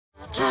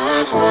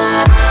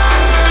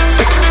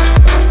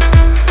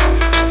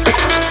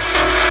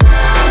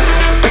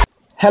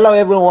Hello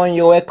everyone,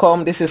 you're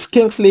welcome. This is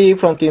Kingsley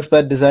from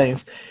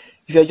KingspetDesigns.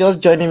 If you're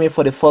just joining me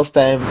for the first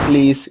time,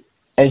 please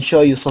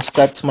ensure you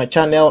subscribe to my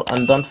channel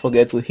and don't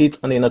forget to hit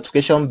on the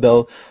notification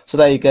bell so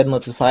that you get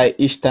notified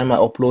each time I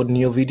upload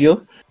new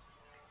video.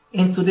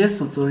 In today's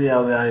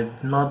tutorial, we are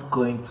not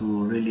going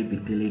to really be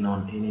dealing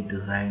on any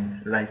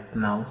design right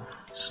now.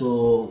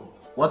 So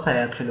what I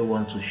actually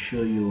want to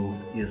show you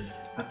is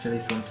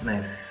actually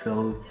something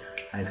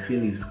I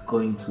feel is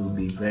going to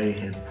be very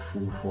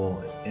helpful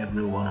for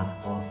every one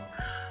of us.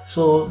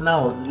 So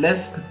now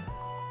let's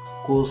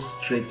go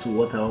straight to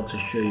what I want to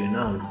show you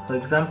now. For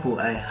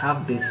example, I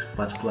have this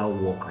particular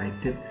work. I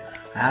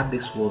have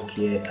this work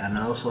here, and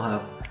I also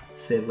have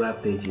several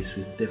pages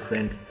with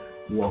different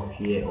work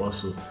here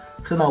also.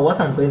 So now what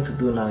I'm going to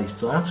do now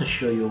is I want to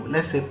show you,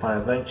 let's say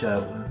peradventure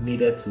I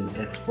needed to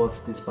export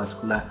this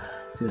particular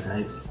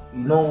thing.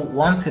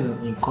 One thing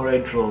in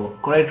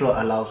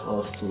CorelDraw allows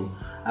us to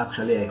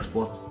actually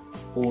export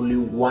only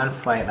one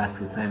file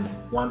at a time,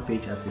 one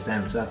page at a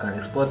time. So I can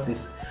export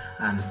this,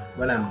 and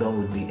when I'm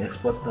done with the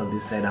exporting of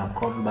this side, I'll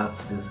come back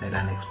to this side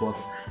and export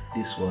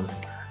this one,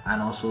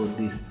 and also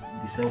this.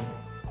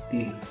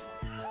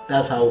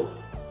 That's how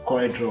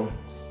CorelDraw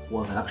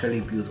was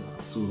actually built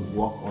to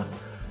work on.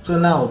 So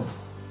now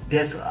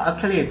there's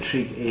actually a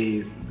trick,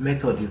 a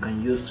method you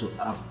can use to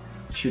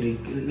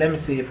let me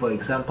say, for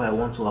example, I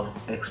want to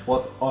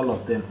export all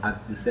of them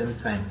at the same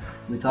time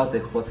without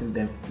exporting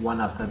them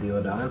one after the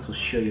other. I want to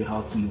show you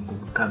how you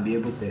can be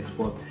able to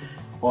export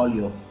all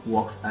your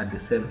works at the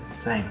same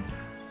time.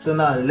 So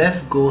now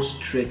let's go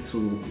straight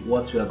to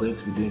what we are going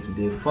to be doing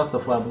today. First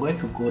of all, I'm going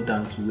to go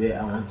down to where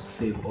I want to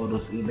save all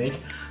those images.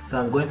 So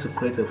I'm going to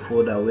create a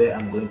folder where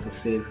I'm going to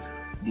save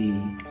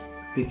the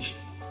picture,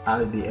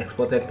 the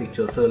exported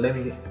picture. So let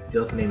me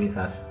just name it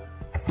as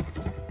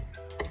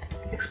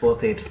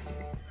exported.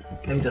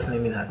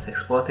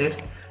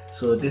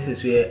 So this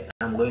is where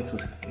I'm going to,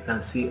 you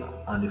can see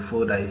on the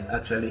folder is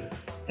actually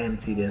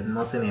empty, there's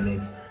nothing in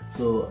it.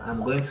 So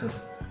I'm going to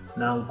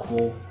now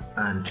go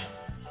and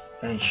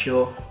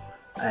ensure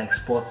I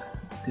export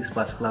this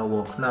particular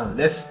work. Now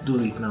let's do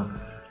it now.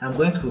 I'm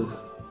going to,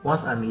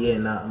 once I'm here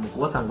now,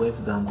 what I'm going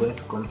to do, I'm going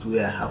to come to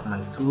where I have my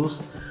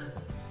tools.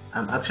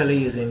 I'm actually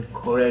using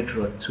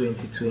CorelDraw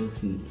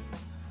 2020.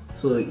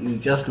 So you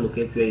just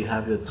locate where you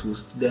have your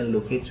tools, then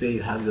locate where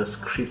you have your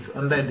scripts.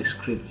 Under the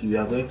script, you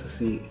are going to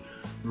see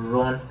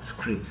run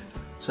script.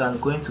 So I'm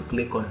going to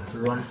click on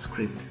run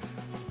script.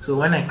 So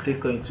when I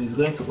click on it, it's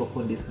going to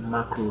open this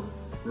macro,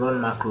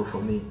 run macro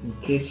for me. In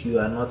case you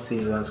are not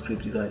seeing run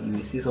script, you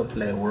will see something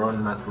like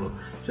run macro.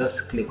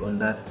 Just click on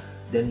that.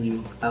 Then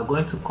you are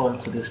going to come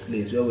to this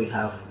place where we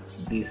have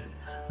these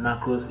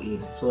macros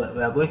in. So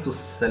we are going to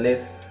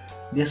select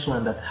this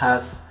one that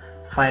has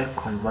file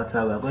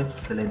converter. We are going to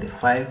select the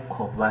file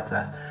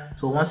converter.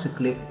 So once you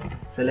click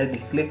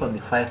on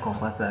the file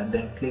converter,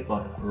 then click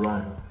on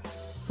run.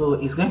 So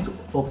it's going to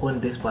open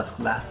this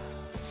particular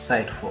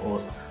site for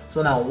us.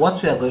 So now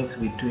what we are going to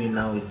be doing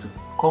now is to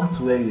come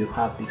to where you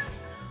have this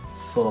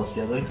source.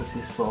 You're going to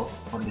see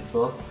source. On the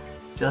source,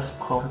 just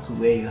come to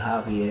where you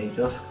have here,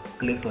 just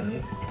click on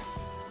it.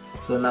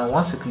 So now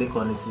once you click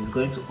on it, it's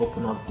going to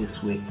open up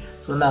this way.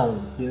 So now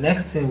the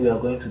next thing we are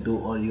going to do,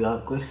 or you are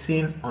going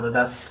seeing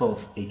another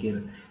source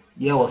again.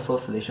 Here was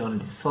source selection on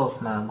the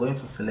source. Now I'm going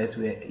to select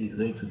where it's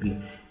going to be.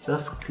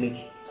 Just click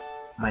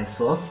my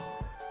source.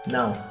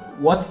 Now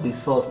what the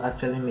source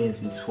actually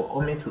means is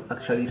for me to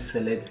actually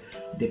select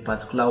the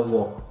particular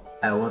work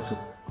I want to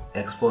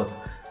export.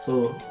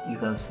 So you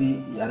can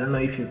see, I don't know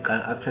if you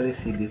can actually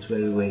see this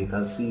very well. You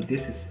can see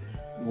this is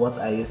what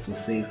I used to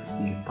save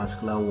the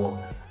particular work,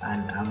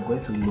 and I'm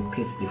going to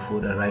locate the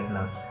folder right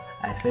now.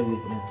 I save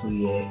it into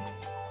here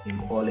in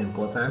all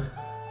important,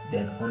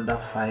 then under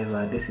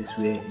Fiverr, this is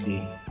where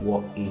the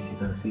work is. You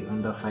can see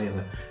under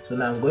Fiverr. So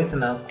now I'm going to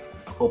now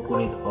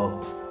open it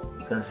up.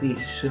 You can see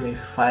it's showing me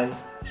file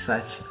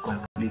search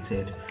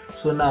completed.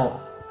 So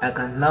now I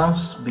can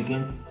now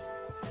begin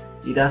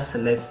either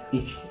select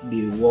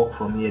the work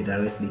from here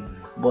directly,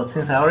 but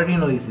since I already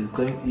know it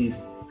is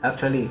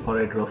actually a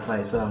CorelDraw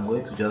file, so I'm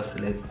going to just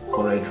select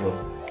CorelDraw.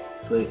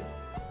 So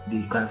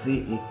you can see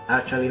it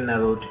actually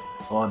narrowed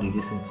all the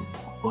distance to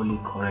only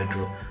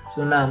CorelDraw.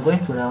 So now I'm going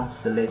to now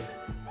select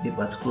the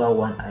particular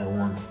one I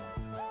want.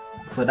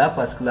 For that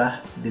particular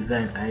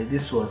design,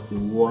 this was the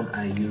one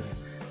I used.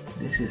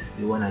 This is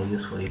the one I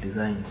used for the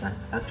design. You can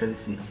actually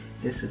see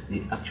this is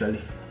the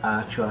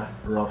actual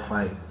raw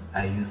file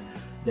I used.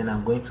 Then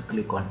I'm going to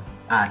click on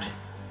add.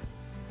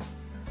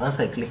 Once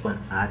I click on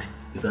add,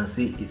 you can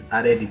see it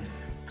added it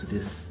to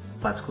this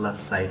particular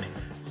site.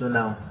 So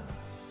now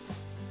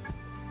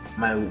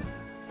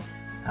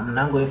I'm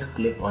now going to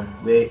click on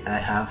where I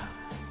have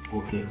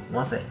okay.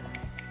 Once I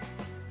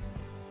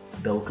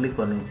double click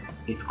on it,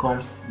 it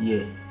comes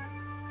here.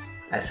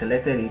 I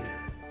selected it,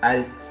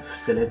 I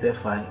selected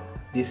file.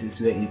 This is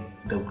where it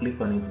double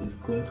click on it is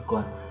going to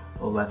come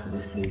over to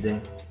this place.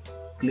 Then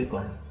click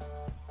on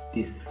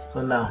this.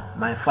 So now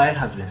my file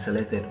has been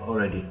selected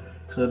already.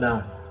 So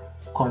now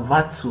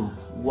convert to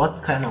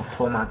what kind of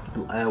format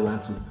do I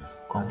want to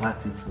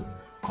convert it to.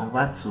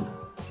 convert to,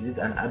 is it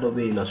an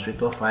Adobe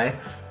Illustrator file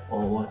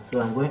or what? So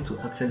I'm going to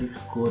actually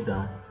go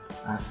down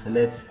and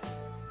select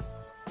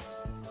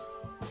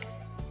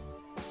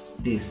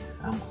this.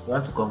 I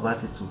want to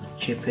convert it to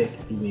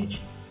JPG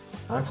image.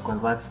 I want to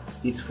convert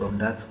it from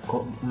that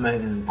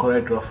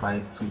CorelDraw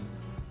file to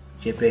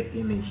JPG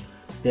image.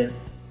 Then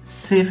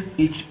save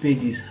each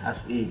pages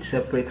as a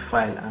separate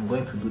file. I'm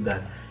going to do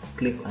that.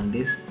 Click on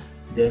this.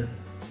 Then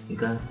you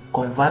can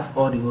convert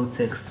all the whole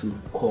text to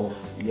curve.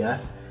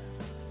 Yes.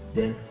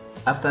 Then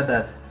after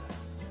that,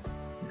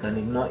 you can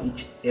ignore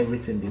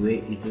everything the way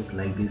it is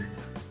like this.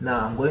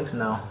 Now I'm going to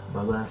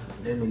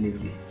let me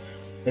leave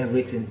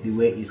everything the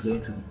way it's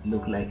going to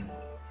look like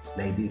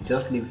this.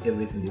 Just leave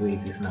everything the way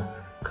it is now.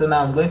 So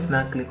now I'm going to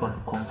now click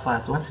on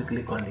convert. Once you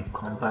click on the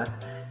convert,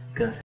 you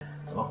can see,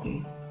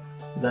 okay,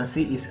 you can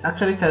see it's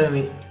actually telling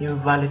me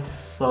invalid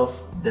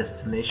source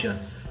destination.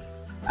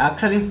 I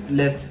actually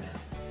left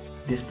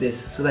this place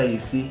so that you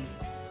see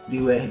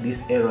where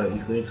this error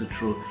is going to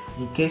throw.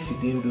 In case you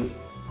didn't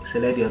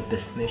select your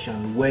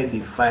destination where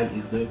the file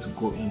is going to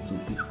go into,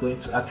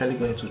 it's actually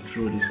going to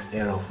throw this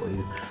error for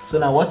you. So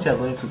now what you are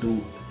going to do,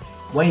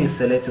 when you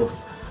select your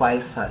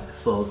file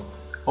source,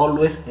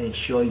 always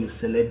ensure you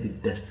select the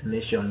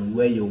destination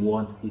where you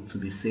want it to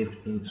be saved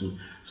into.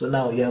 So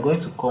now you are going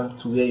to come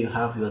to where you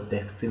have your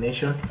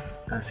destination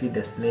and see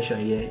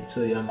destination here.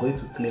 So I'm going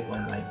to click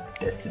on my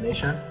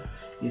destination.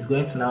 It's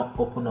going to now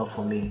open up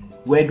for me.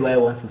 Where do I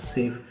want to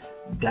save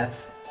that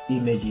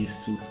images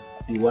to?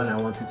 The one I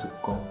wanted to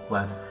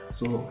convert.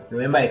 So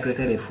remember, I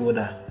created a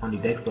folder on the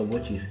desktop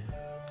which is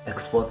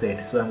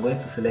exported. So I'm going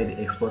to select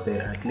the exported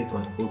and click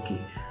on OK.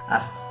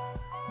 As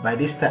by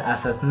this time,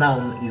 as at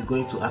now, is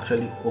going to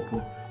actually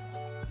open.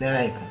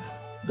 Then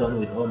I'm done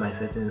with all my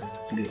settings.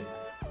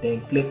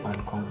 Then click on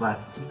convert.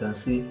 You can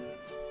see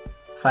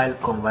file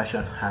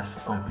conversion has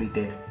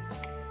completed.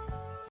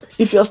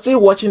 If you're still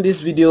watching this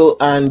video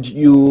and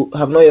you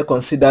have not yet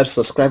considered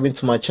subscribing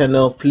to my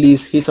channel,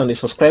 please hit on the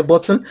subscribe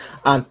button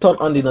and turn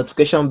on the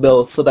notification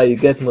bell so that you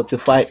get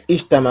notified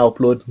each time I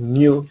upload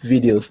new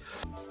videos.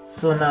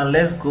 So now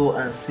let's go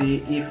and see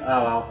if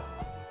our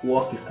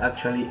work is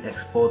actually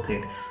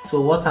exported.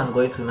 So what I'm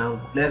going to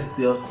now, let's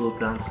just go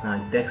down to my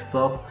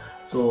desktop.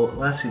 So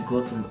once you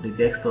go to the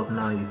desktop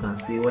now, you can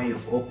see when you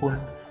open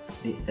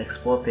the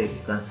exported,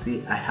 you can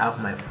see I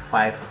have my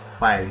 5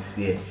 files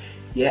here.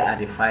 Here are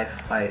the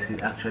 5 files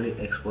it actually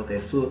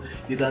exported. So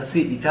you can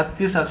see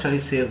this actually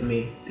saved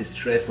me the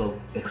stress of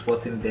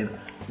exporting them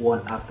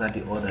one after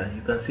the other.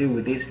 You can see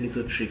with this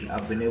little trick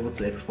I've been able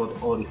to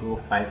export all the whole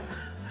 5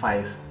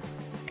 files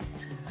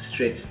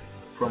straight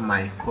from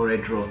my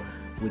CorelDraw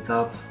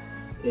without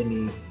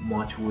any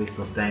much waste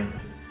of time.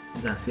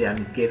 You can see, and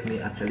it gave me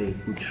actually a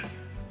good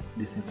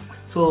listen.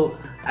 So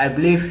I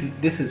believe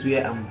this is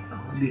where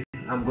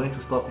I'm going to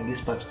stop in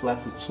this particular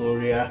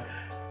tutorial.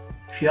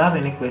 If you have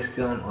any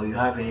question or you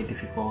have any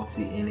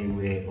difficulty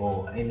anywhere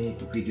or any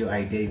video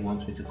idea you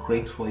want me to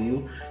create for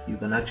you, you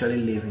can actually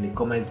leave in the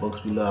comment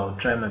box below. I'll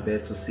try my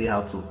best to see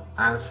how to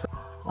answer.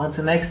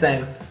 Until next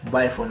time,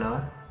 bye for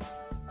now.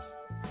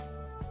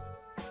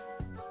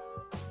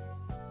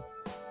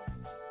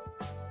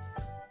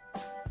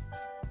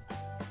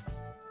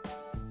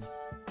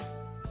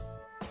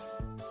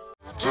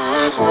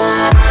 That's why